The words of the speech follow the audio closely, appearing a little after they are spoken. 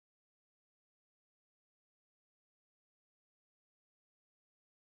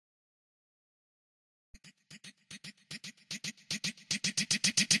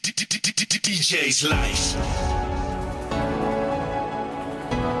DJ's life.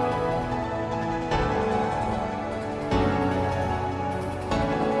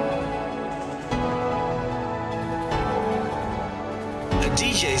 A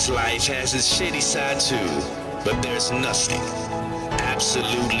DJ's life has its shitty side too, but there's nothing,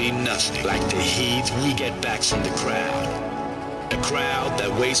 absolutely nothing, like the heat we get back from the crowd. A crowd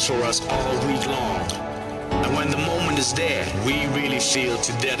that waits for us all week long. And when the moment is there, we really feel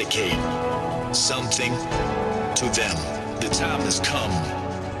to dedicate something to them. The time has come.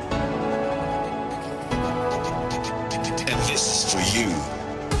 And this is for you.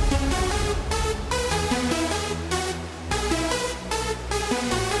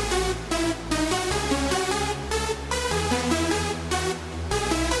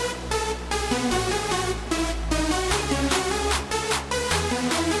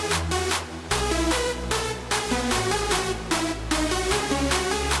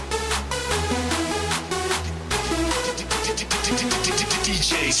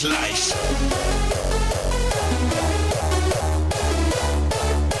 DJ's life.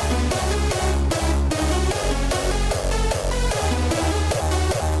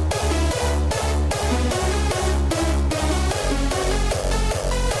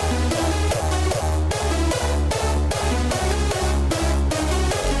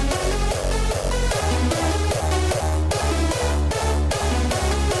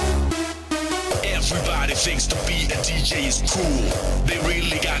 Everybody thinks to be a DJ is cool. They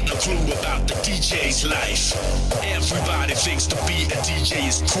really got no clue about the DJ's life. Everybody thinks to be a DJ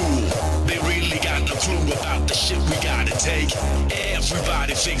is cool. They really got no clue about the shit we gotta take.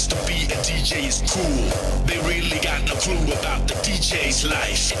 Everybody thinks to be a DJ is cool. They really got no clue about the DJ's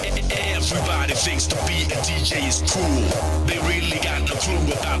life. Everybody thinks to be a DJ is cool. They really got no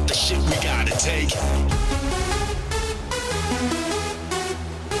clue about the shit we gotta take.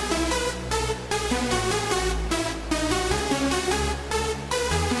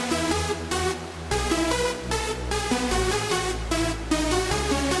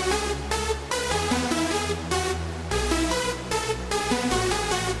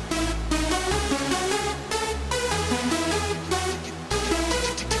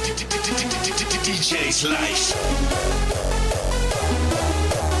 DJ's life.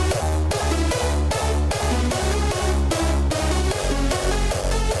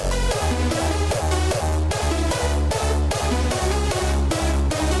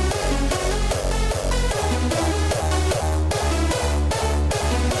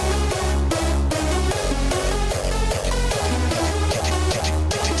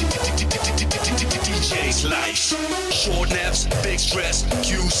 DJ's life. Short naps, big stress,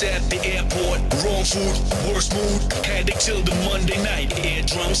 queues at the airport, wrong food, worst mood, headache till the Monday night,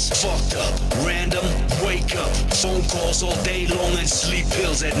 eardrums fucked up, random, wake up, phone calls all day long and sleep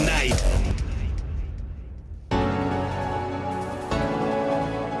pills at night.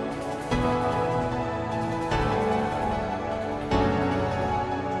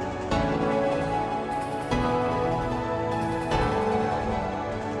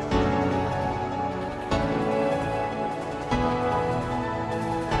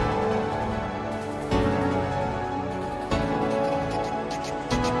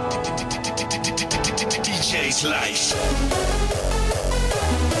 DJ's life.